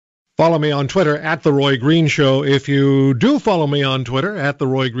Follow me on Twitter at The Roy Green Show. If you do follow me on Twitter at The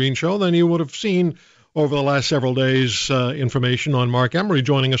Roy Green Show, then you would have seen over the last several days information on Marc Emery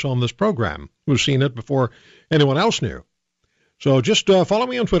joining us on this program, who's seen it before anyone else knew. So just follow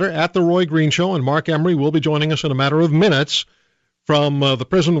me on Twitter at The Roy Green Show, and Marc Emery will be joining us in a matter of minutes from the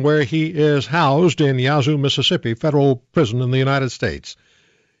prison where he is housed in Yazoo, Mississippi, federal prison in the United States.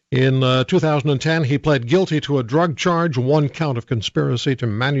 In 2010, he pled guilty to a drug charge, one count of conspiracy to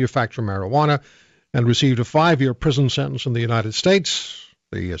manufacture marijuana, and received a 5-year prison sentence in the United States.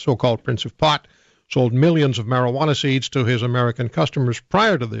 The so-called Prince of Pot sold millions of marijuana seeds to his American customers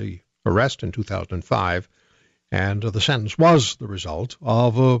prior to the arrest in 2005, and the sentence was the result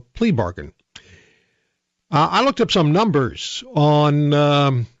of a plea bargain. I looked up some numbers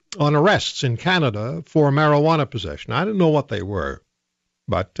on arrests in Canada for marijuana possession. I didn't know what they were,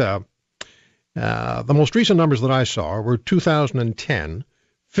 but the most recent numbers that I saw were 2010,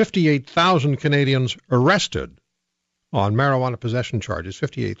 58,000 Canadians arrested on marijuana possession charges,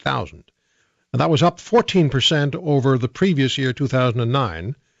 58,000. And that was up 14% over the previous year,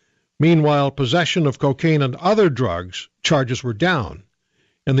 2009. Meanwhile, possession of cocaine and other drugs charges were down.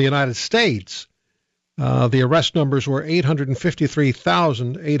 In the United States, the arrest numbers were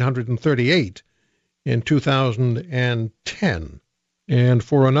 853,838 in 2010. And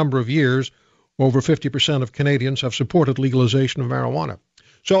for a number of years, over 50% of Canadians have supported legalization of marijuana.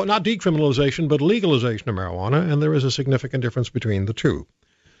 So not decriminalization, but legalization of marijuana, and there is a significant difference between the two.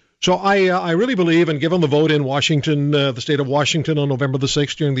 So I really believe, and given the vote in Washington, the state of Washington on November the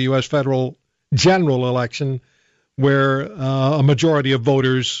 6th during the U.S. federal general election, where a majority of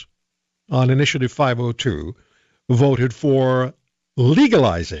voters on Initiative 502 voted for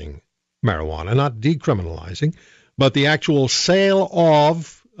legalizing marijuana, not decriminalizing, but the actual sale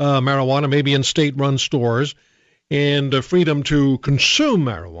of marijuana, maybe in state-run stores, and freedom to consume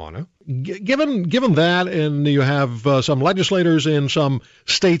marijuana. Given that, and you have some legislators in some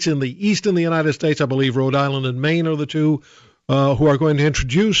states in the east in the United States, I believe Rhode Island and Maine are the two, who are going to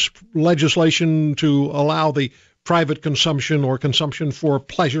introduce legislation to allow the private consumption or consumption for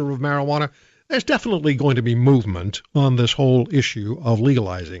pleasure of marijuana, there's definitely going to be movement on this whole issue of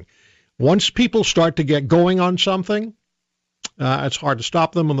legalizing. Once people start to get going on something, it's hard to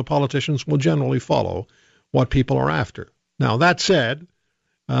stop them, and the politicians will generally follow what people are after. Now, that said,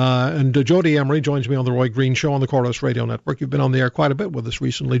 and Jodie Emery joins me on the Roy Green Show on the Chorus Radio Network. You've been on the air quite a bit with us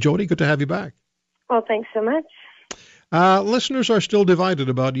recently. Jodie, good to have you back. Well, thanks so much. Listeners are still divided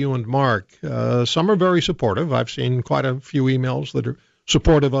about you and Marc. Some are very supportive. I've seen quite a few emails that are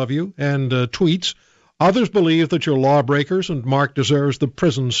supportive of you and tweets. Others believe that you're lawbreakers and Marc deserves the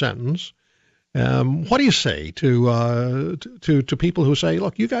prison sentence. What do you say to people who say,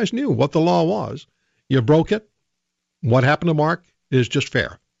 look, you guys knew what the law was. You broke it. What happened to Marc is just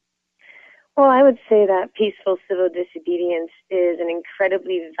fair. Well, I would say that peaceful civil disobedience is an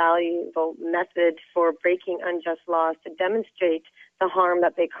incredibly valuable method for breaking unjust laws to demonstrate the harm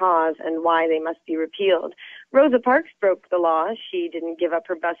that they cause and why they must be repealed. Rosa Parks broke the law. She didn't give up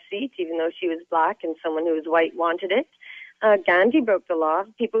her bus seat, even though she was black and someone who was white wanted it. Gandhi broke the law.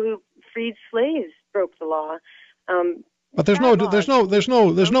 People who freed slaves broke the law. But Jodie,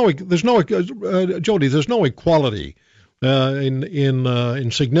 there's no equality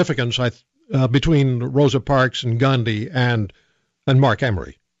in significance between Rosa Parks and Gandhi and Marc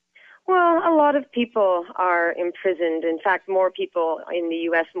Emery. Well, a lot of people are imprisoned. In fact, more people in the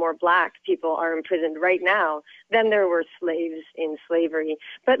U.S., more black people are imprisoned right now than there were slaves in slavery.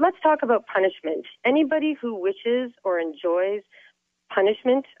 But let's talk about punishment. Anybody who wishes or enjoys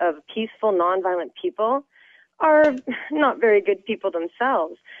punishment of peaceful, nonviolent people are not very good people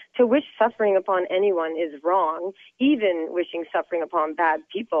themselves. To wish suffering upon anyone is wrong, even wishing suffering upon bad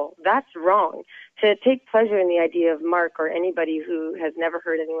people, that's wrong. To take pleasure in the idea of Marc or anybody who has never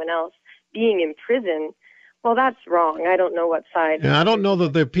hurt anyone else being in prison, well, that's wrong. I don't know what side. Yeah, I don't know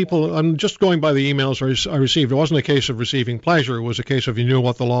that the people, I'm just going by the emails I received, it wasn't a case of receiving pleasure. It was a case of you knew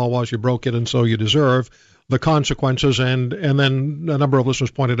what the law was, you broke it, and so you deserve the consequences. And then a number of listeners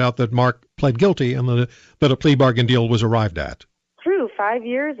pointed out that Marc pled guilty and that a plea bargain deal was arrived at. True, 5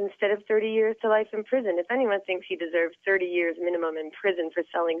 years instead of 30 years to life in prison. If anyone thinks he deserves 30 years minimum in prison for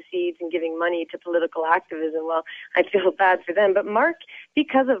selling seeds and giving money to political activism, well, I feel bad for them. But Marc,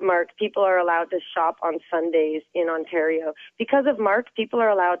 because of Marc, people are allowed to shop on Sundays in Ontario. Because of Marc, people are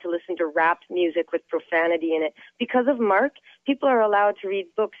allowed to listen to rap music with profanity in it. Because of Marc, people are allowed to read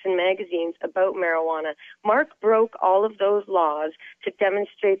books and magazines about marijuana. Marc broke all of those laws to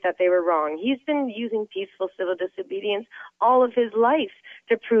demonstrate that they were wrong. He's been using peaceful civil disobedience all of his life.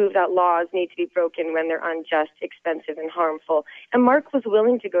 to prove that laws need to be broken when they're unjust, expensive, and harmful. And Marc was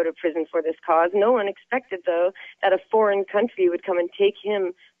willing to go to prison for this cause. No one expected, though, that a foreign country would come and take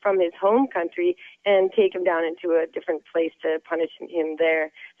him from his home country and take him down into a different place to punish him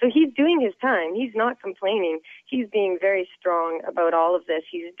there. So he's doing his time. He's not complaining. He's being very strong about all of this.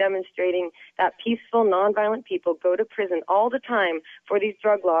 He's demonstrating that peaceful, nonviolent people go to prison all the time for these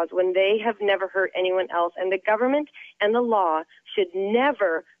drug laws when they have never hurt anyone else. And the government and the law should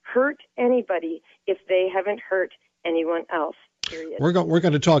never hurt anybody if they haven't hurt anyone else. Period. We're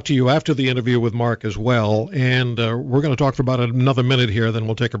going to talk to you after the interview with Marc as well, and we're going to talk for about another minute here, then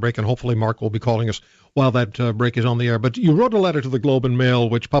we'll take a break, and hopefully Marc will be calling us while that break is on the air. But you wrote a letter to the Globe and Mail,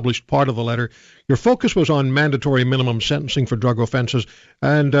 which published part of the letter. Your focus was on mandatory minimum sentencing for drug offenses,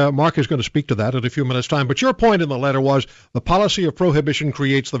 and Marc is going to speak to that in a few minutes' time. But your point in the letter was the policy of prohibition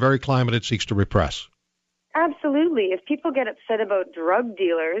creates the very climate it seeks to repress. Absolutely. If people get upset about drug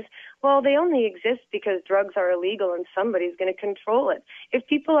dealers, well, they only exist because drugs are illegal and somebody's going to control it. If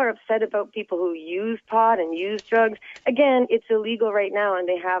people are upset about people who use pot and use drugs, again, it's illegal right now and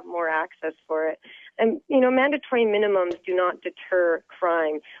they have more access for it. And, mandatory minimums do not deter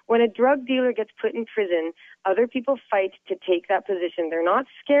crime. When a drug dealer gets put in prison, other people fight to take that position. They're not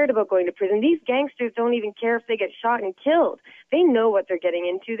scared about going to prison. These gangsters don't even care if they get shot and killed. They know what they're getting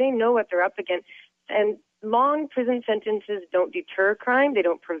into. They know what they're up against. And long prison sentences don't deter crime. They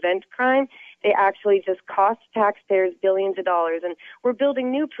don't prevent crime. They actually just cost taxpayers billions of dollars. And we're building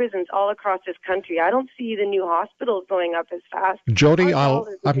new prisons all across this country. I don't see the new hospitals going up as fast. Jodie,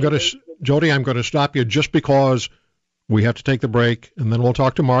 I'm going to stop you just because we have to take the break, and then we'll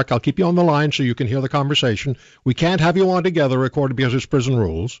talk to Marc. I'll keep you on the line so you can hear the conversation. We can't have you on together, recorded because it's prison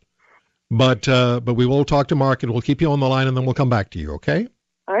rules. But we will talk to Marc, and we'll keep you on the line, and then we'll come back to you, okay?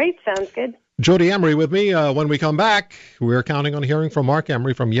 All right, sounds good. Jodie Emery with me. When we come back, we're counting on hearing from Marc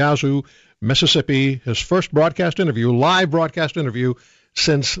Emery from Yazoo, Mississippi, his first live broadcast interview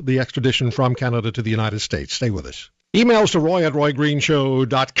since the extradition from Canada to the United States. Stay with us. Emails to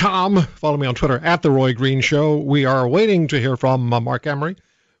roy@roygreenshow.com. Follow me on Twitter @The Roy Green Show. We are waiting to hear from Marc Emery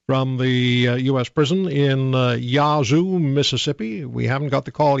from the U.S. prison in Yazoo, Mississippi. We haven't got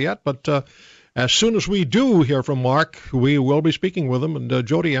the call yet, but as soon as we do hear from Marc, we will be speaking with him. And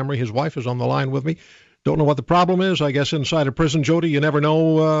Jodie Emery, his wife, is on the line with me. Don't know what the problem is. I guess inside a prison, Jodie, you never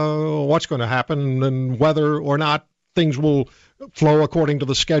know what's going to happen and whether or not things will flow according to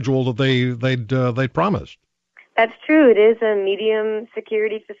the schedule that they promised. That's true. It is a medium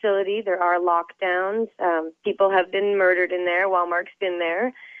security facility. There are lockdowns. People have been murdered in there while Marc's been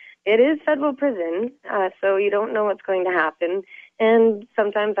there. It is federal prison, so you don't know what's going to happen. And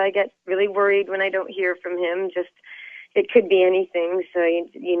sometimes I get really worried when I don't hear from him. Just it could be anything, so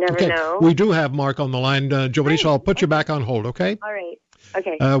you never know. We do have Marc on the line, Jodie, so I'll put you back on hold, okay? All right.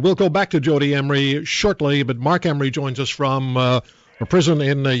 Okay. We'll go back to Jodie Emery shortly, but Marc Emery joins us from a prison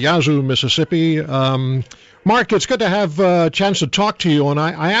in Yazoo, Mississippi. Marc, it's good to have a chance to talk to you, and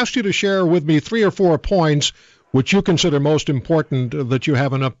I asked you to share with me 3 or 4 points which you consider most important that you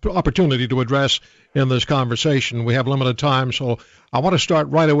have an opportunity to address in this conversation. We have limited time, so I want to start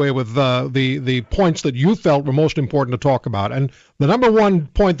right away with the points that you felt were most important to talk about. And the number one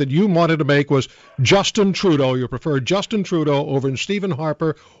point that you wanted to make was Justin Trudeau. You preferred Justin Trudeau over Stephen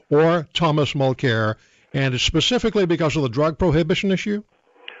Harper or Thomas Mulcair, and it's specifically because of the drug prohibition issue?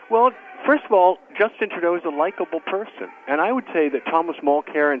 Well, first of all, Justin Trudeau is a likable person, and I would say that Thomas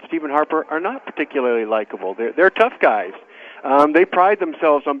Mulcair and Stephen Harper are not particularly likable. They're tough guys. They pride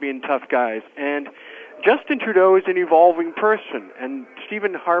themselves on being tough guys, and Justin Trudeau is an evolving person, and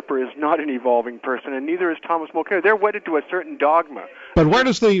Stephen Harper is not an evolving person, and neither is Thomas Mulcair. They're wedded to a certain dogma. But where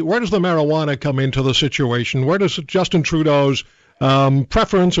does the marijuana come into the situation? Where does Justin Trudeau's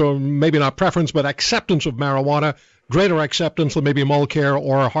preference, or maybe not preference, but acceptance of marijuana, greater acceptance than maybe Mulcair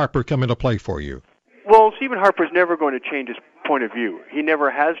or Harper, come into play for you? Well, Stephen Harper is never going to change his point of view. He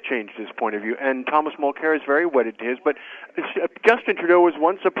never has changed his point of view, and Thomas Mulcair is very wedded to his. But Justin Trudeau was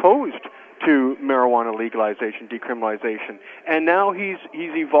once opposed to marijuana legalization, decriminalization, and now he's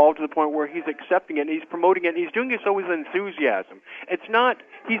evolved to the point where he's accepting it, and he's promoting it, and he's doing it so with enthusiasm.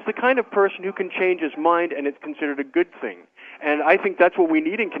 He's the kind of person who can change his mind, and it's considered a good thing. And I think that's what we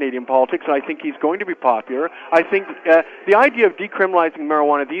need in Canadian politics, and I think he's going to be popular. I think the idea of decriminalizing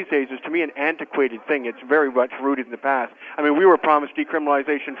marijuana these days is, to me, an antiquated thing. It's very much rooted in the past. I mean, we were promised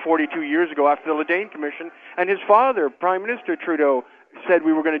decriminalization 42 years ago after the Ledane Commission, and his father, Prime Minister Trudeau, said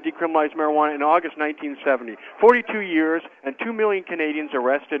we were going to decriminalize marijuana in August 1970. 42 years and 2 million Canadians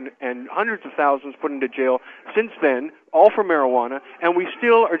arrested and hundreds of thousands put into jail since then, all for marijuana, and we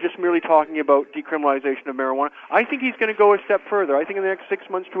still are just merely talking about decriminalization of marijuana. I think he's going to go a step further. I think in the next 6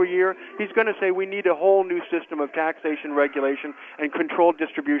 months to a year, he's going to say we need a whole new system of taxation, regulation, and controlled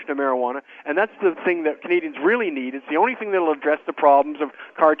distribution of marijuana, and that's the thing that Canadians really need. It's the only thing that will address the problems of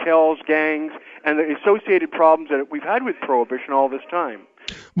cartels, gangs, and the associated problems that we've had with prohibition all this time.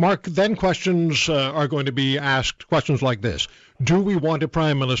 Marc, then questions are going to be asked, questions like this. Do we want a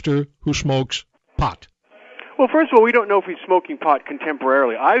prime minister who smokes pot? Well, first of all, we don't know if he's smoking pot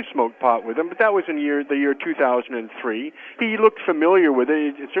contemporarily. I've smoked pot with him, but that was in the year 2003. He looked familiar with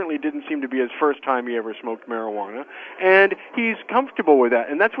it. It certainly didn't seem to be his first time he ever smoked marijuana. And he's comfortable with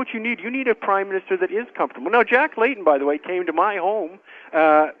that. And that's what you need. You need a prime minister that is comfortable. Now, Jack Layton, by the way, came to my home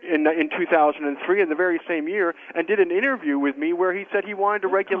in 2003, in the very same year, and did an interview with me where he said he wanted to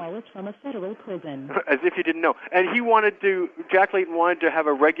regulate... from a federal prison. As if you didn't know. And Jack Layton wanted to have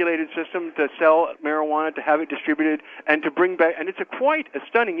a regulated system to sell marijuana, to have it distributed, and to bring back... And it's quite a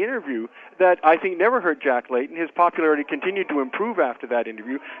stunning interview that I think never hurt Jack Layton. His popularity continued to improve after that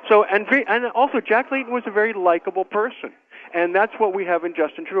interview. And also, Jack Layton was a very likable person. And that's what we have in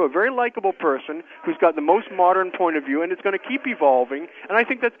Justin Trudeau, a very likable person who's got the most modern point of view, and it's going to keep evolving, and I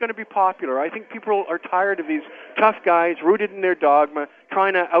think that's going to be popular. I think people are tired of these tough guys rooted in their dogma,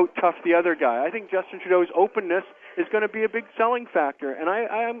 trying to out-tough the other guy. I think Justin Trudeau's openness is going to be a big selling factor, and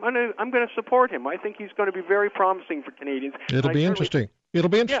I'm going to support him. I think he's going to be very promising for Canadians. It'll be interesting. It'll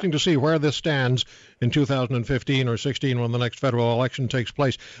be interesting to see where this stands in 2015 or 16 when the next federal election takes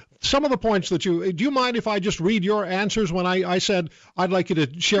place. Some of the points that do you mind if I just read your answers when I said I'd like you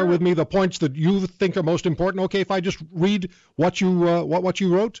to share with me the points that you think are most important? Okay, if I just read what you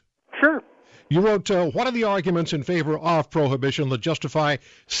wrote? Sure. You wrote, what are the arguments in favor of prohibition that justify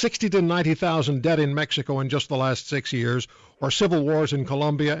 60 to 90,000 dead in Mexico in just the last 6 years, or civil wars in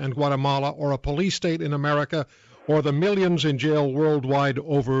Colombia and Guatemala, or a police state in America, or the millions in jail worldwide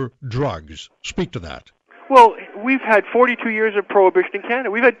over drugs? Speak to that. Well, we've had 42 years of prohibition in Canada.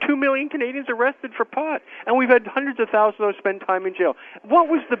 We've had 2 million Canadians arrested for pot, and we've had hundreds of thousands of those spend time in jail. What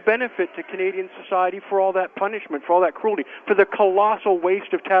was the benefit to Canadian society for all that punishment, for all that cruelty, for the colossal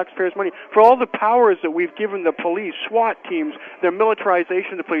waste of taxpayers' money, for all the powers that we've given the police, SWAT teams, their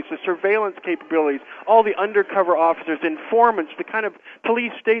militarization of the police, the surveillance capabilities, all the undercover officers, informants, the kind of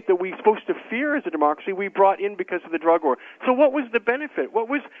police state that we're supposed to fear as a democracy, we brought in because of the drug war. So what was the benefit?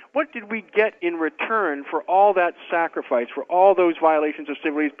 What did we get in return for all that sacrifice, for all those violations of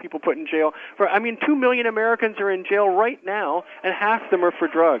civil liberties, people put in jail? 2 million Americans are in jail right now, and half of them are for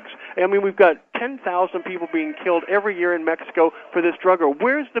drugs. We've got 10,000 people being killed every year in Mexico for this drug war.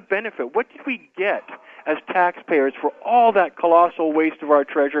 Where's the benefit? What did we get as taxpayers for all that colossal waste of our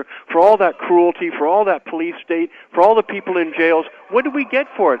treasure, for all that cruelty, for all that police state, for all the people in jails? What did we get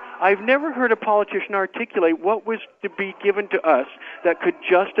for it? I've never heard a politician articulate what was to be given to us that could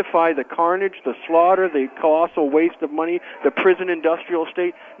justify the carnage, the slaughter, the colossal waste of money, the prison industrial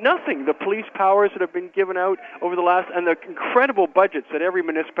state. Nothing. The police powers that have been given out over the last, and the incredible budgets that every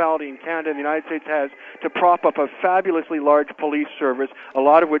municipality in Canada and the United States has to prop up a fabulously large police service, a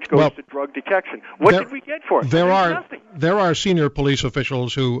lot of which goes to drug detection. What did we get for it? Nothing. There are senior police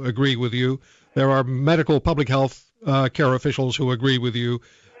officials who agree with you. There are medical public health care officials who agree with you.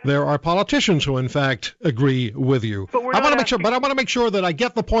 There are politicians who, in fact, agree with you. I want to make sure that I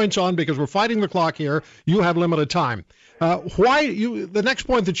get the points on, because we're fighting the clock here. You have limited time. The next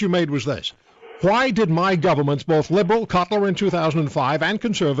point that you made was this. Why did my governments, both Liberal, Cutler in 2005, and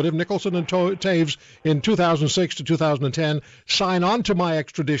Conservative, Nicholson and Taves in 2006 to 2010, sign on to my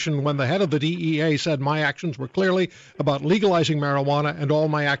extradition when the head of the DEA said my actions were clearly about legalizing marijuana and all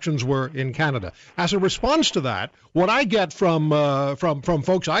my actions were in Canada? As a response to that, what I get from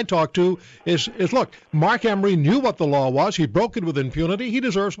folks I talk to is look, Marc Emery knew what the law was. He broke it with impunity. He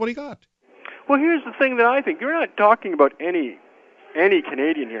deserves what he got. Well, here's the thing that I think. You're not talking about any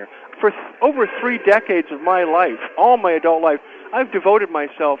Canadian here. For over 3 decades of my life, all my adult life, I've devoted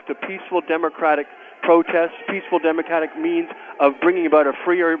myself to peaceful democratic protests, peaceful democratic means of bringing about a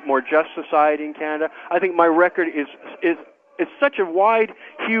freer, more just society in Canada. I think my record is such a wide,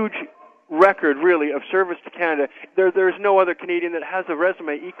 huge record, really, of service to Canada. There's no other Canadian that has a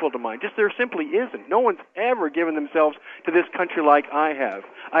resume equal to mine. Just there simply isn't. No one's ever given themselves to this country like I have.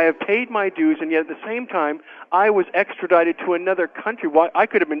 I have paid my dues, and yet at the same time, I was extradited to another country. I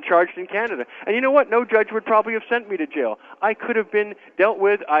could have been charged in Canada. And you know what? No judge would probably have sent me to jail. I could have been dealt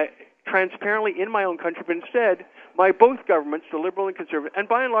with transparently in my own country, but instead, both governments, the Liberal and Conservative, and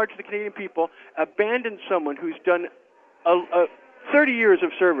by and large the Canadian people, abandoned someone who's done 30 years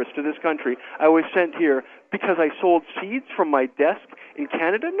of service to this country. I was sent here because I sold seeds from my desk in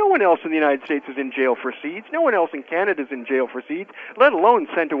Canada. No one else in the United States is in jail for seeds. No one else in Canada is in jail for seeds, let alone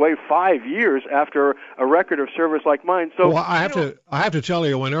sent away 5 years after a record of service like mine. So, well, I have to tell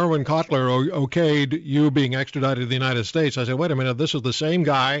you, when Irwin Cotler okayed you being extradited to the United States, I said, wait a minute, this is the same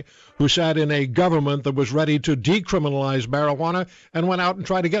guy who sat in a government that was ready to decriminalize marijuana and went out and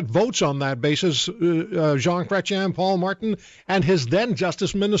tried to get votes on that basis, Jean Chrétien, Paul Martin, and his then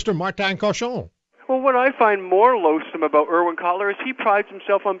Justice Minister, Martin Cochon. Well, what I find more loathsome about Irwin Cotler is he prides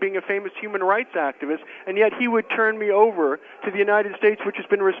himself on being a famous human rights activist, and yet he would turn me over to the United States, which has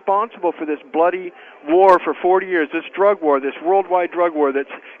been responsible for this bloody war for 40 years, this drug war, this worldwide drug war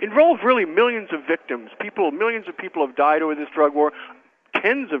that's involved really millions of victims. Millions of people have died over this drug war.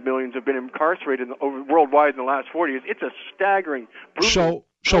 Tens of millions have been incarcerated worldwide in the last 40 years. It's a staggering, brutal.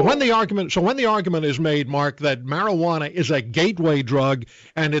 So when the argument is made, Mark, that marijuana is a gateway drug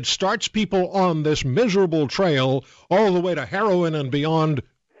and it starts people on this miserable trail all the way to heroin and beyond,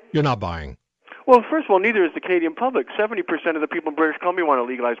 you're not buying. Well, first of all, neither is the Canadian public. 70% of the people in British Columbia want to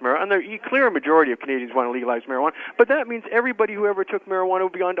legalize marijuana, and the clear majority of Canadians want to legalize marijuana. But that means everybody who ever took marijuana will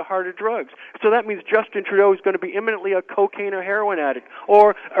be on to harder drugs. So that means Justin Trudeau is going to be imminently a cocaine or heroin addict,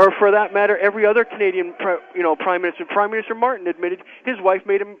 or for that matter, every other Canadian, prime minister. Prime Minister Martin admitted his wife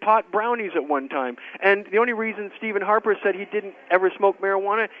made him pot brownies at one time, and the only reason Stephen Harper said he didn't ever smoke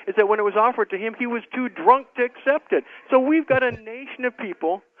marijuana is that when it was offered to him, he was too drunk to accept it. So we've got a nation of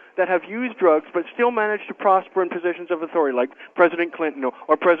people that have used drugs but still managed to prosper in positions of authority, like President Clinton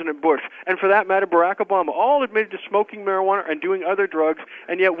or President Bush, and for that matter, Barack Obama, all admitted to smoking marijuana and doing other drugs,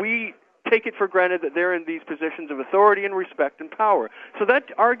 and yet we take it for granted that they're in these positions of authority and respect and power. So that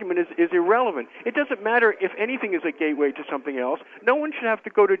argument is irrelevant. It doesn't matter if anything is a gateway to something else. No one should have to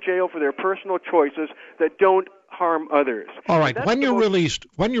go to jail for their personal choices that don't harm others. All right, when you're released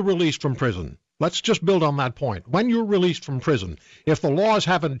from prison, let's just build on that point. When you're released from prison, if the laws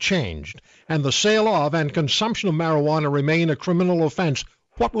haven't changed and the sale of and consumption of marijuana remain a criminal offense,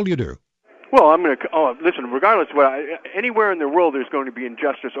 what will you do? Well, I'm going to listen. Regardless of anywhere in the world there's going to be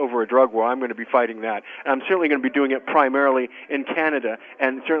injustice over a drug war, I'm going to be fighting that. And I'm certainly going to be doing it primarily in Canada.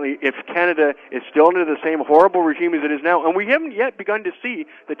 And certainly, if Canada is still under the same horrible regime as it is now, and we haven't yet begun to see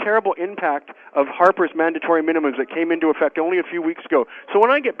the terrible impact of Harper's mandatory minimums that came into effect only a few weeks ago. So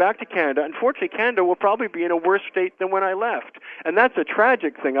when I get back to Canada, unfortunately, Canada will probably be in a worse state than when I left, and that's a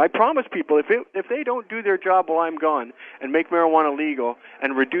tragic thing. I promise people, if they don't do their job while I'm gone and make marijuana legal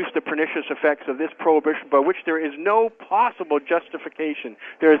and reduce the pernicious effects of this prohibition, by which there is no possible justification.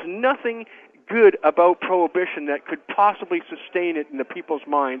 There is nothing good about prohibition that could possibly sustain it in the people's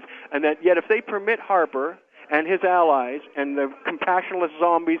minds, and that yet if they permit Harper and his allies and the compassionless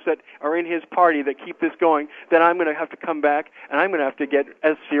zombies that are in his party that keep this going, then I'm going to have to come back and I'm going to have to get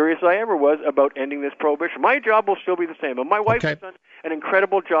as serious as I ever was about ending this prohibition. My job will still be the same, but my wife has done an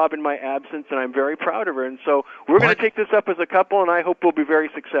incredible job in my absence, and I'm very proud of her. And so we're going to take this up as a couple, and I hope we'll be very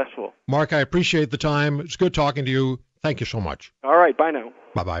successful. Mark, I appreciate the time. It's good talking to you. Thank you so much. All right, bye now.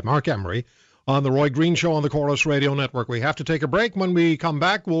 Bye-bye. Marc Emery on the Roy Green Show on the Chorus Radio Network. We have to take a break. When we come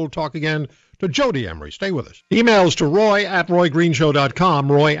back, we'll talk again to Jodie Emery. Stay with us. Emails to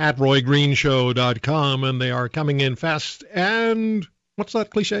roy@roygreenshow.com, roy@roygreenshow.com, and they are coming in fast and, what's that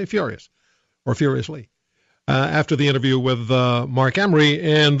cliche, furious, or furiously, after the interview with Marc Emery.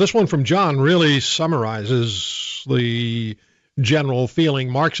 And this one from John really summarizes the general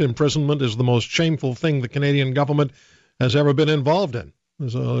feeling. Marc's imprisonment is the most shameful thing the Canadian government has ever been involved in.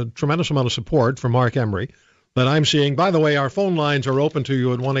 There's a tremendous amount of support for Marc Emery that I'm seeing. By the way, our phone lines are open to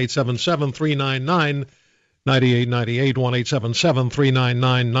you at 1-877-399-9898,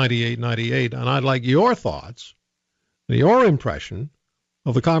 1-877-399-9898. And I'd like your thoughts, your impression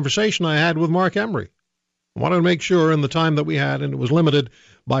of the conversation I had with Marc Emery. I wanted to make sure in the time that we had, and it was limited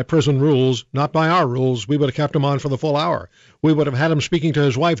by prison rules, not by our rules, we would have kept him on for the full hour. We would have had him speaking to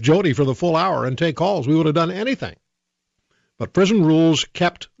his wife, Jodie, for the full hour and take calls. We would have done anything. But prison rules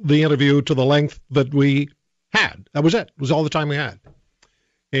kept the interview to the length that we had. That was it. It was all the time we had.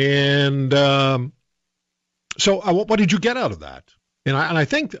 And so what did you get out of that? And I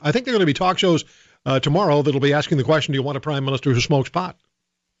think there are going to be talk shows tomorrow that'll be asking the question, do you want a prime minister who smokes pot?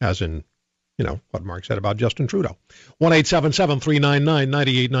 As in, what Mark said about Justin Trudeau.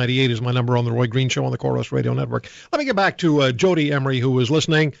 1-877-399-9898 is my number on the Roy Green Show on the Chorus Radio Network. Let me get back to Jodie Emery, who was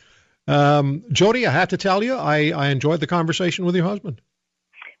listening. Jodie, I have to tell you, I enjoyed the conversation with your husband.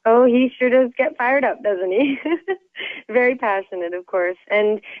 Oh, he sure does get fired up, doesn't he? Very passionate, of course.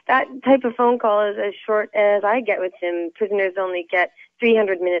 And that type of phone call is as short as I get with him. Prisoners only get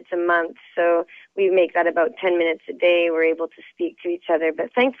 300 minutes a month. So we make that about 10 minutes a day. We're able to speak to each other.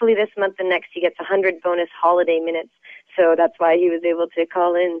 But thankfully this month and next he gets 100 bonus holiday minutes. So that's why he was able to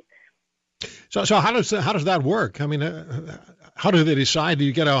call in. So how does that work? I mean, how do they decide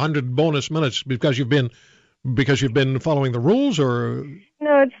you get 100 bonus minutes because you've been following the rules, or?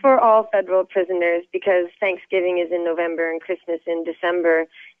 No, it's for all federal prisoners because Thanksgiving is in November and Christmas in December.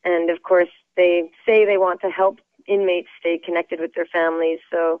 And of course, they say they want to help inmates stay connected with their families.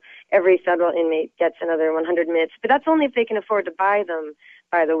 So every federal inmate gets another 100 minutes. But that's only if they can afford to buy them,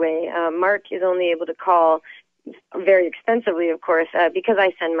 by the way. Marc is only able to call very expensively, of course, because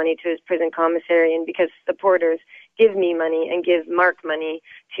I send money to his prison commissary and because supporters give me money and give Marc money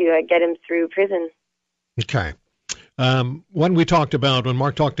to get him through prison. Okay. When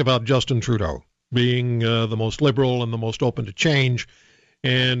Marc talked about Justin Trudeau being the most liberal and the most open to change,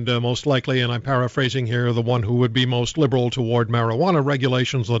 and most likely, and I'm paraphrasing here, the one who would be most liberal toward marijuana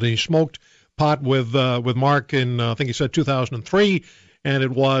regulations, that he smoked pot with Marc in, I think he said 2003, and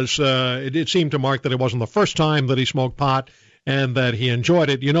it seemed to Marc that it wasn't the first time that he smoked pot and that he enjoyed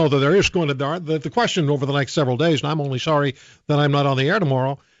it. You know that there is going to the question over the next several days, and I'm only sorry that I'm not on the air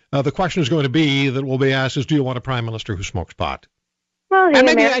tomorrow. The question is going to be that will be asked is, do you want a prime minister who smokes pot? Well,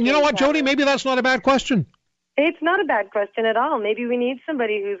 and you know what, Jodie, maybe that's not a bad question. It's not a bad question at all. Maybe we need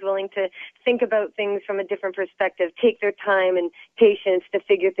somebody who's willing to think about things from a different perspective, take their time and patience to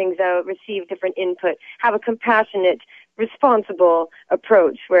figure things out, receive different input, have a compassionate, responsible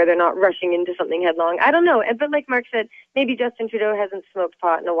approach where they're not rushing into something headlong. I don't know. But like Marc said, maybe Justin Trudeau hasn't smoked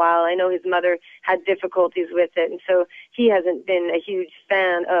pot in a while. I know his mother had difficulties with it, and so he hasn't been a huge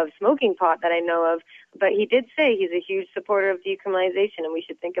fan of smoking pot that I know of. But he did say he's a huge supporter of decriminalization, and we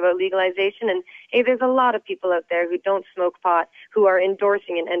should think about legalization. And hey, there's a lot of people out there who don't smoke pot who are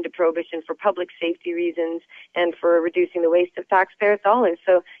endorsing an end to prohibition for public safety reasons and for reducing the waste of taxpayers' dollars.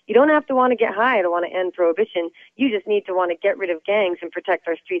 So you don't have to want to get high to want to end prohibition. You just need to want to get rid of gangs and protect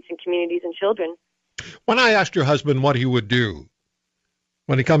our streets and communities and children. When I asked your husband what he would do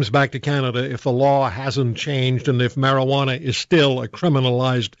when he comes back to Canada if the law hasn't changed and if marijuana is still a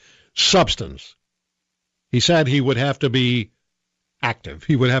criminalized substance, he said he would have to be active.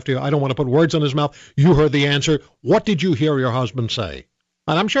 He would have to, I don't want to put words in his mouth. You heard the answer. What did you hear your husband say?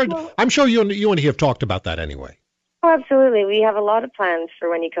 And I'm sure you and he have talked about that anyway. Oh, absolutely. We have a lot of plans for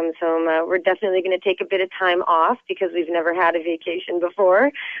when he comes home. We're definitely going to take a bit of time off because we've never had a vacation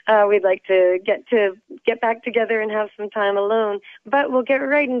before. We'd like to get back together and have some time alone, but we'll get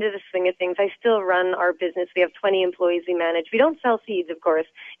right into the swing of things. I still run our business. We have 20 employees we manage. We don't sell seeds, of course.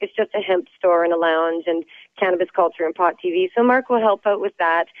 It's just a hemp store and a lounge and cannabis culture and pot TV. So Marc will help out with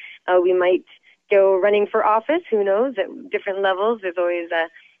that. We might go running for office. Who knows? At different levels, there's always a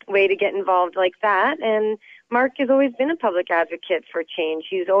way to get involved like that. And Marc has always been a public advocate for change.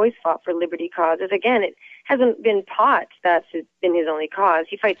 He's always fought for liberty causes. Again, it hasn't been pot that's been his only cause.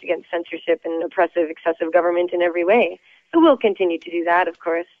 He fights against censorship and oppressive, excessive government in every way. So we'll continue to do that, of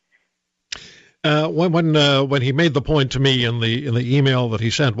course. When he made the point to me in the email that he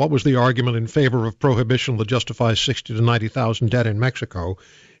sent, what was the argument in favor of prohibition that justifies 60 to 90,000 dead in Mexico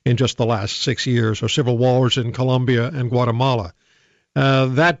in just the last 6 years, or civil wars in Colombia and Guatemala?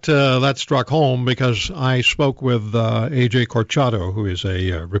 That struck home because I spoke with A.J. Corchado, who is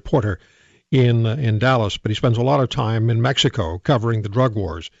a reporter in Dallas, but he spends a lot of time in Mexico covering the drug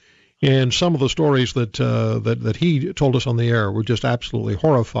wars. And some of the stories that he told us on the air were just absolutely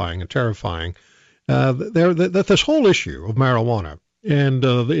horrifying and terrifying. That this whole issue of marijuana and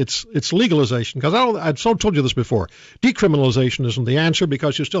its legalization, because I've told you this before, decriminalization isn't the answer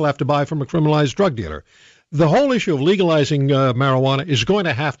because you still have to buy from a criminalized drug dealer. The whole issue of legalizing marijuana is going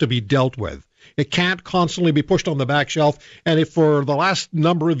to have to be dealt with. It can't constantly be pushed on the back shelf. And if for the last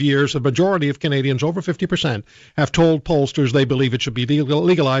number of years, the majority of Canadians, over 50%, have told pollsters they believe it should be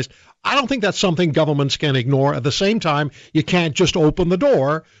legalized, I don't think that's something governments can ignore. At the same time, you can't just open the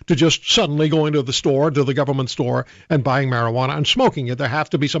door to just suddenly going to the store, to the government store, and buying marijuana and smoking it. There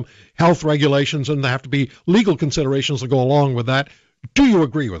have to be some health regulations and there have to be legal considerations that go along with that. Do you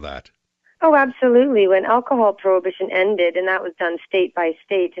agree with that? Oh, absolutely. When alcohol prohibition ended, and that was done state by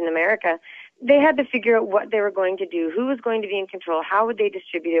state in America, they had to figure out what they were going to do, who was going to be in control, how would they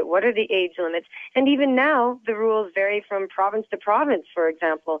distribute it, what are the age limits. And even now, the rules vary from province to province, for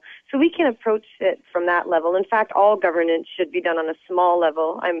example. So we can approach it from that level. In fact, all governance should be done on a small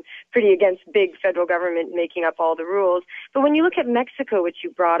level. I'm pretty against big federal government making up all the rules. But when you look at Mexico, which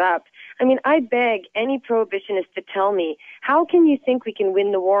you brought up, I mean, I beg any prohibitionist to tell me, how can you think we can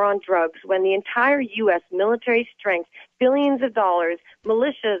win the war on drugs when the entire U.S. military strength, billions of dollars,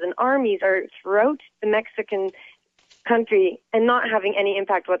 militias and armies are throughout the Mexican country and not having any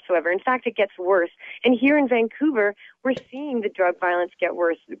impact whatsoever. In fact, it gets worse. And here in Vancouver, we're seeing the drug violence get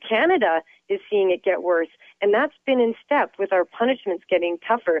worse. Canada is seeing it get worse. And that's been in step with our punishments getting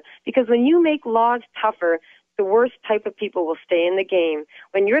tougher. Because when you make laws tougher, the worst type of people will stay in the game.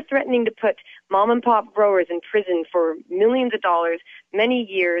 When you're threatening to put mom and pop growers in prison for millions of dollars, many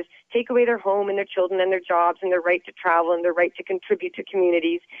years, take away their home and their children and their jobs and their right to travel and their right to contribute to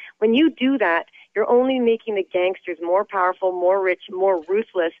communities, when you do that, you're only making the gangsters more powerful, more rich, more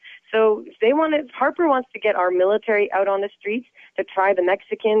ruthless. So if they want to, Harper wants to get our military out on the streets to try the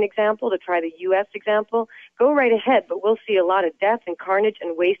Mexican example, to try the U.S. example, go right ahead, but we'll see a lot of death and carnage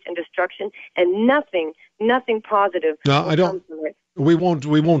and waste and destruction and nothing positive. No, I don't. We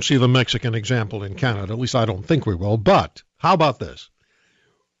won't see the Mexican example in Canada. At least I don't think we will. But how about this?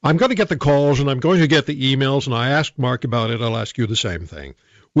 I'm going to get the calls and I'm going to get the emails, and I asked Marc about it. I'll ask you the same thing.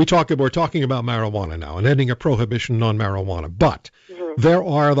 We're talking about marijuana now and ending a prohibition on marijuana, but there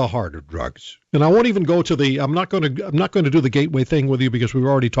are the harder drugs. And I won't even go to I'm not going to do the gateway thing with you because we've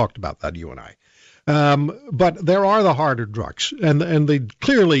already talked about that, you and I. But there are the harder drugs and the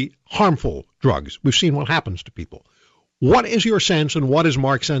clearly harmful drugs. We've seen what happens to people. What is your sense and what is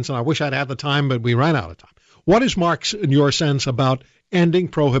Marc's sense? And I wish I'd had the time, but we ran out of time. What is Marc's and your sense about ending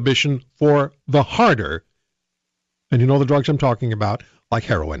prohibition for the harder, and you know the drugs I'm talking about, like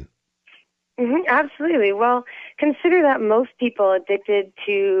heroin? Absolutely. Well, consider that most people addicted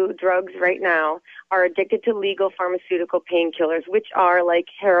to drugs right now are addicted to legal pharmaceutical painkillers, which are like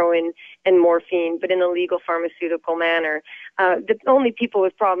heroin and morphine, but in a legal pharmaceutical manner. The only people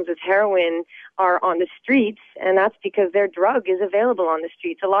with problems with heroin are on the streets, and that's because their drug is available on the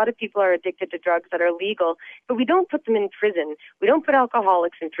streets. A lot of people are addicted to drugs that are legal, but we don't put them in prison. We don't put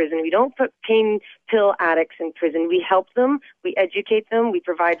alcoholics in prison. We don't put pain pill addicts in prison. We help them. We educate them. We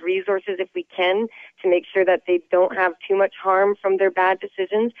provide resources if we can to make sure that they don't have too much harm from their bad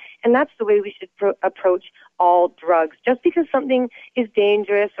decisions, and that's the way we should approach all drugs. Just because something is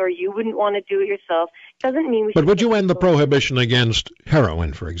dangerous or you wouldn't want to do it yourself doesn't mean we should. But would you end the prohibition against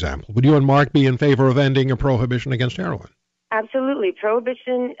heroin, for example? Would you and Marc be in favor of ending a prohibition against heroin? Absolutely.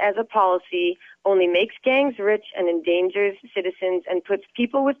 Prohibition as a policy only makes gangs rich and endangers citizens and puts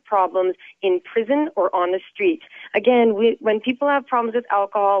people with problems in prison or on the street. Again, when people have problems with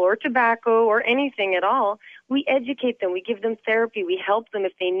alcohol or tobacco or anything at all, we educate them. We give them therapy. We help them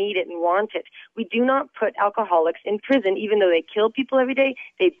if they need it and want it. We do not put alcoholics in prison, even though they kill people every day.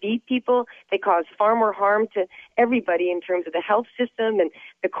 They beat people. They cause far more harm to everybody in terms of the health system and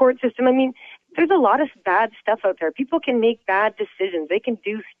the court system. I mean, there's a lot of bad stuff out there. People can make bad decisions. They can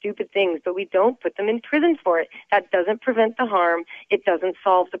do stupid things, but we don't put them in prison for it. That doesn't prevent the harm. It doesn't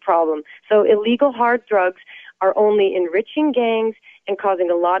solve the problem. So illegal hard drugs are only enriching gangs and causing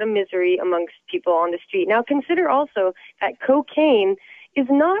a lot of misery amongst people on the street. Now, consider also that cocaine is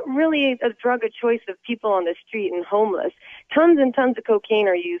not really a drug of choice of people on the street and homeless. Tons and tons of cocaine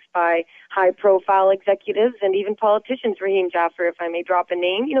are used by high-profile executives and even politicians. Raheem Jaffer, if I may drop a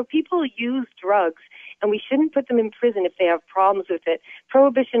name. You know, people use drugs, and we shouldn't put them in prison if they have problems with it.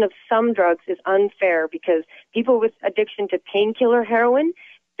 Prohibition of some drugs is unfair because people with addiction to painkiller heroin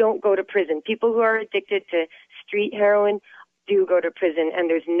don't go to prison. People who are addicted to street heroin do go to prison,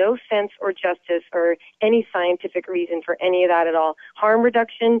 and there's no sense or justice or any scientific reason for any of that at all. Harm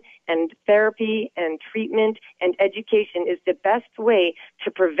reduction and therapy and treatment and education is the best way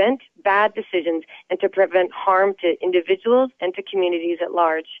to prevent bad decisions and to prevent harm to individuals and to communities at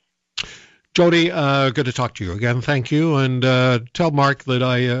large. Jodie, good to talk to you again. Thank you, and tell Marc that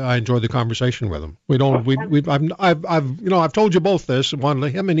I enjoyed the conversation with him. I've told you both this. One,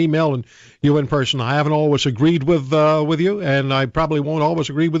 him in email and you in person. I haven't always agreed with you, and I probably won't always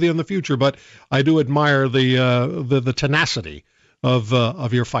agree with you in the future. But I do admire the tenacity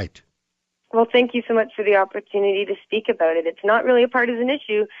of your fight. Well, thank you so much for the opportunity to speak about it. It's not really a partisan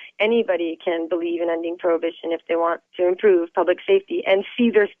issue. Anybody can believe in ending prohibition if they want to improve public safety and see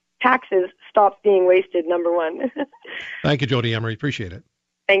their taxes stop being wasted, number one. Thank you, Jodie Emery. Appreciate it.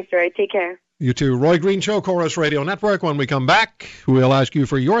 Thanks, Roy. Take care. You too. Roy Green Show, Chorus Radio Network. When we come back, we'll ask you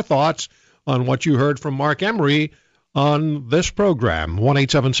for your thoughts on what you heard from Marc Emery on this program,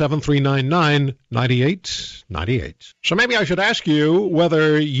 1-877-399-9898. So maybe I should ask you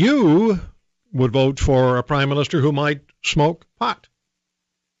whether you would vote for a prime minister who might smoke pot.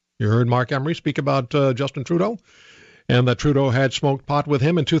 You heard Marc Emery speak about Justin Trudeau, and that Trudeau had smoked pot with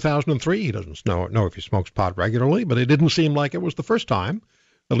him in 2003. He doesn't know if he smokes pot regularly, but it didn't seem like it was the first time,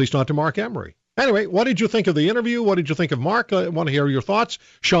 at least not to Marc Emery. Anyway, what did you think of the interview? What did you think of Marc? I want to hear your thoughts.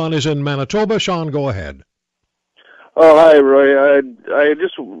 Sean is in Manitoba. Sean, go ahead. Oh, hi, Roy. I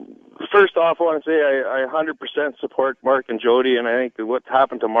just first off, I want to say I 100% support Marc and Jodie, and I think that what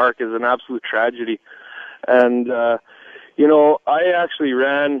happened to Marc is an absolute tragedy. And, you know, I actually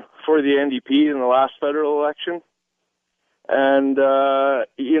ran for the NDP in the last federal election. And,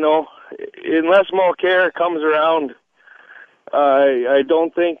 you know, unless Mulcair comes around, I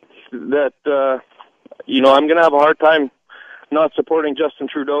don't think that, you know, I'm going to have a hard time not supporting Justin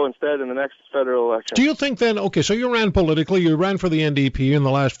Trudeau instead in the next federal election. Do you think then, okay, so you ran politically, you ran for the NDP in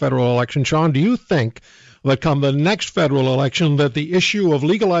the last federal election. Sean, do you think that come the next federal election that the issue of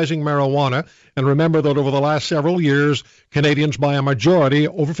legalizing marijuana, and remember that over the last several years, Canadians by a majority,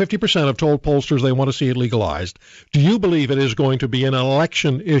 over 50%, have told pollsters they want to see it legalized. Do you believe it is going to be an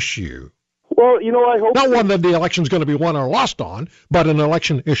election issue? Well, you know, I hope... Not one that the election's going to be won or lost on, but an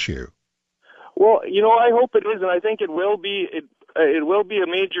election issue. Well, you know, I hope it is, and I think it will be. It will be a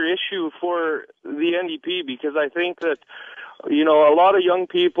major issue for the NDP, because I think that, you know, a lot of young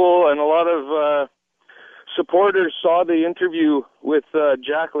people and a lot of supporters saw the interview with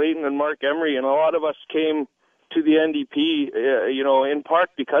Jack Layton and Marc Emery, and a lot of us came to the NDP, you know, in part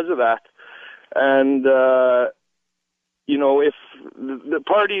because of that. And you know, if the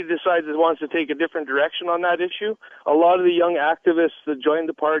party decides it wants to take a different direction on that issue, a lot of the young activists that joined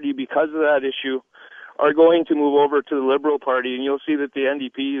the party because of that issue are going to move over to the Liberal Party, and you'll see that the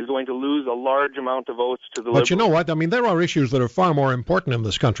NDP is going to lose a large amount of votes to the Liberals. But you know what? I mean, there are issues that are far more important in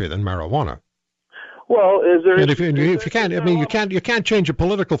this country than marijuana. Well, is there? And if you can't, I mean, you can't change your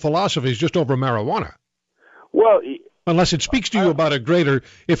political philosophies just over marijuana. Well, unless it speaks to you about a greater,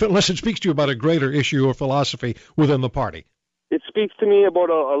 unless it speaks to you about a greater issue or philosophy within the party. It speaks to me about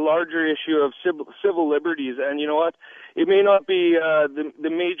a larger issue of civil liberties, and you know what? It may not be the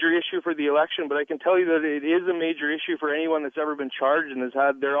major issue for the election, but I can tell you that it is a major issue for anyone that's ever been charged and has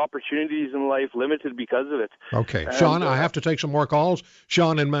had their opportunities in life limited because of it. Okay. And, Sean, I have to take some more calls.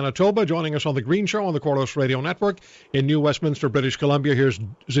 Sean in Manitoba joining us on The Green Show on the Corus Radio Network in New Westminster, British Columbia. Is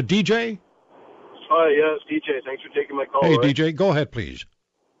it DJ? Hi, yes, DJ. Thanks for taking my call. Hey, right? DJ, go ahead, please.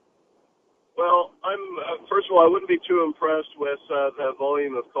 Well, first of all, I wouldn't be too impressed with the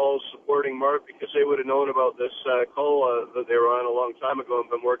volume of calls supporting Marc, because they would have known about this call that they were on a long time ago and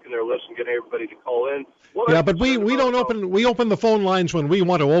been working their list and getting everybody to call in. But we open the phone lines when we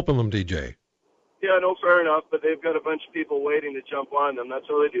want to open them, DJ. Yeah, no, fair enough, but they've got a bunch of people waiting to jump on them. That's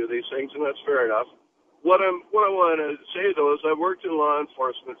how they do these things, and that's fair enough. What I want to say, though, is I've worked in law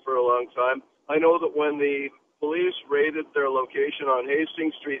enforcement for a long time. I know that when the police raided their location on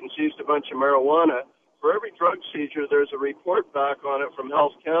Hastings Street and seized a bunch of marijuana, for every drug seizure, there's a report back on it from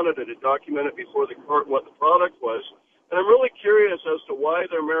Health Canada to document it before the court what the product was. And I'm really curious as to why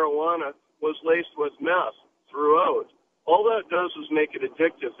their marijuana was laced with meth throughout. All that does is make it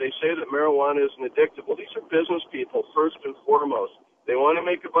addictive. They say that marijuana isn't addictive. Well, these are business people, first and foremost. They want to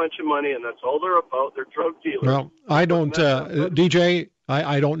make a bunch of money, and that's all they're about. They're drug dealers. Well, I don't, DJ,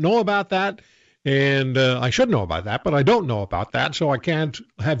 I don't know about that. And I should know about that, but I don't know about that, so I can't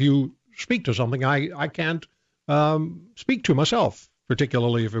have you speak to something I can't speak to myself,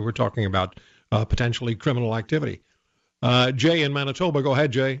 particularly if we're talking about potentially criminal activity. Jay in Manitoba, go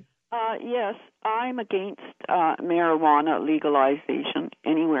ahead, Jay. Yes, I'm against marijuana legalization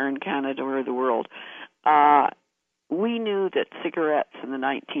anywhere in Canada or the world. We knew that cigarettes in the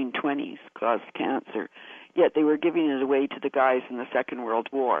 1920s caused cancer, yet they were giving it away to the guys in the Second World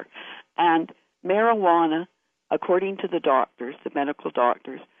War. And marijuana, according to the doctors, the medical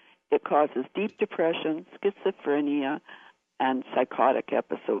doctors, it causes deep depression, schizophrenia, and psychotic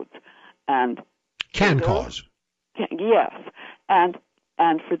episodes. And cause. Yes. And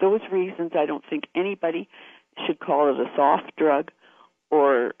for those reasons, I don't think anybody should call it a soft drug,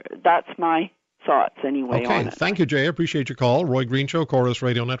 or that's my thoughts anyway on it. Okay, thank you, Jay. I appreciate your call. Roy Green Show, Corus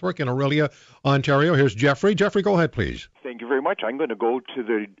Radio Network in Aurelia, Ontario. Here's Jeffrey. Jeffrey, go ahead, please. Thank you very much. I'm going to go to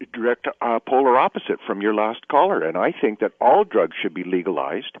the direct polar opposite from your last caller, and I think that all drugs should be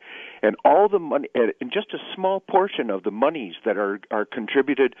legalized, and all the money, and just a small portion of the monies that are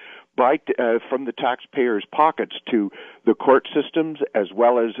contributed by from the taxpayers' pockets to the court systems as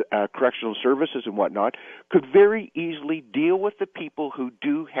well as correctional services and whatnot could very easily deal with the people who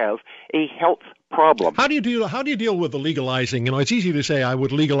do have a health problem. How do you deal with the legalizing? You know, it's easy to say I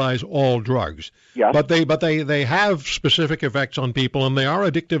would legalize all drugs. Yes. But they have specific effects on people, and they are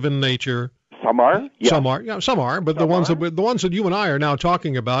addictive in nature. Some are. Yes. Some are. Yeah, some are. But the ones that you and I are now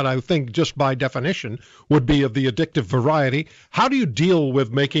talking about, I think, just by definition, would be of the addictive variety. How do you deal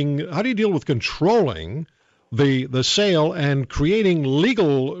with controlling the sale and creating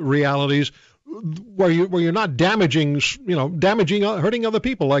legal realities where you're not damaging, hurting other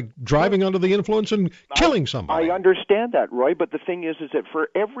people, like driving under the influence and killing somebody. I understand that, Roy, but the thing is that for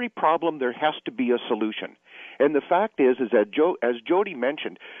every problem there has to be a solution. And the fact is that as Jodie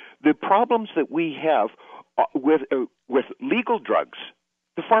mentioned, the problems that we have with legal drugs,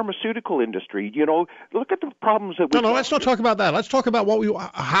 the pharmaceutical industry, look at the problems that we. No, let's not talk about that. Let's talk about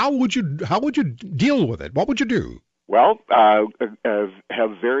how would you deal with it? What would you do? Well,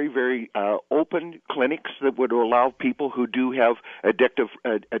 have very, very open clinics that would allow people who do have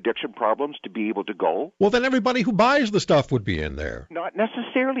addiction problems to be able to go. Well, then everybody who buys the stuff would be in there. Not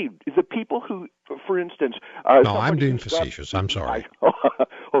necessarily. The people who, for instance... no, I'm being facetious. I'm sorry.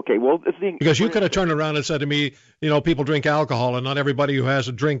 Okay, well, the thing... Because you could have turned around and said to me, people drink alcohol, and not everybody who has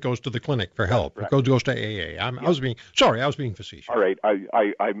a drink goes to the clinic for help. Right. It goes to AA. I was being facetious. All right,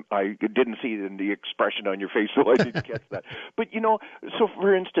 I didn't see it in the expression on your face, so I didn't catch that. But, so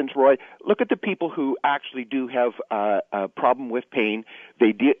for instance, Roy, look at the people who actually do have a problem with pain.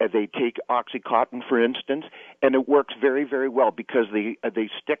 They take OxyContin, for instance, and it works very, very well because they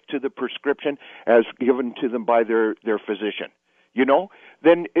stick to the prescription as given to them by their physician.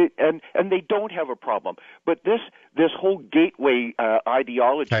 Then and they don't have a problem. But this whole gateway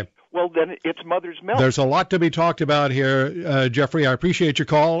ideology. Okay. Well, then it's mother's milk. There's a lot to be talked about here, Jeffrey. I appreciate your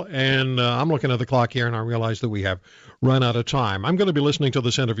call, and I'm looking at the clock here, and I realize that we have run out of time. I'm going to be listening to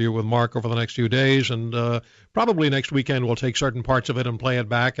this interview with Marc over the next few days, and probably next weekend we'll take certain parts of it and play it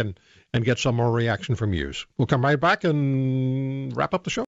back and get some more reaction from you. We'll come right back and wrap up the show.